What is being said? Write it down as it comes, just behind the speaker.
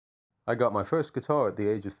I got my first guitar at the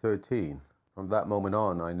age of 13. From that moment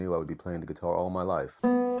on, I knew I would be playing the guitar all my life.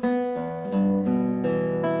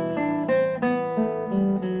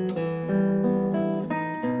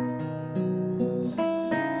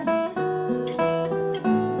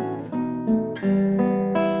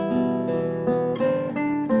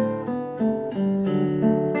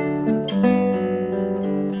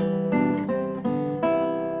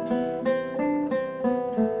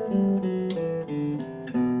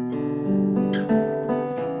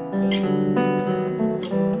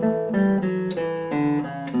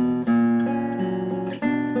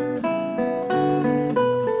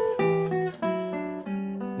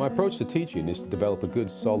 My approach to teaching is to develop a good,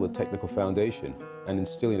 solid technical foundation and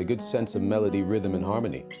instilling a good sense of melody, rhythm, and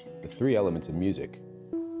harmony, the three elements of music.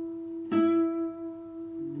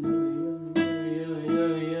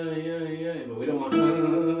 But we don't want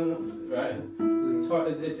right. It's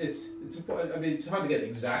hard. I mean, it's hard to get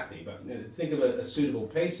exactly, but think of a suitable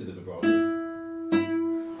pace of the vibrato.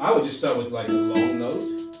 I would just start with like a long note,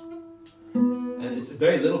 and it's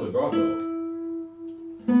very little vibrato.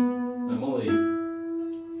 I'm only.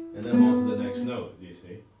 And then I'm on to the next note, do you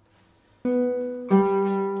see?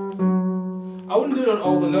 I wouldn't do it on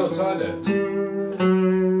all the notes either.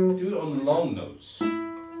 Do it on the long notes.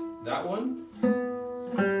 That one.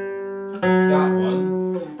 That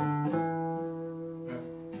one.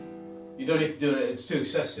 You don't need to do it, it's too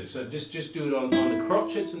excessive. So just do it on the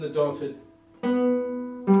crotchets and the dotted.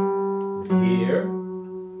 Here.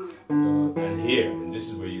 And here. And this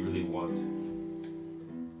is where you really want.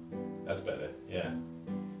 That's better, yeah.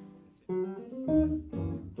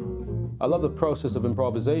 I love the process of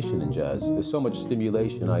improvisation in jazz. There's so much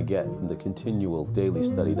stimulation I get from the continual daily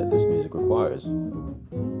study that this music requires.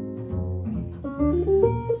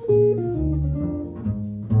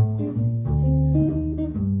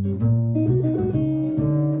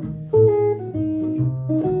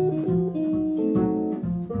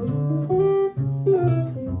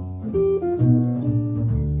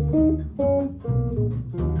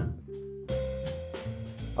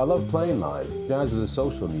 I love playing live. Jazz is a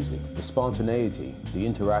social music. The spontaneity, the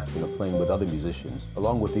interaction of playing with other musicians,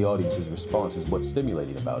 along with the audience's response is what's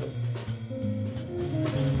stimulating about it.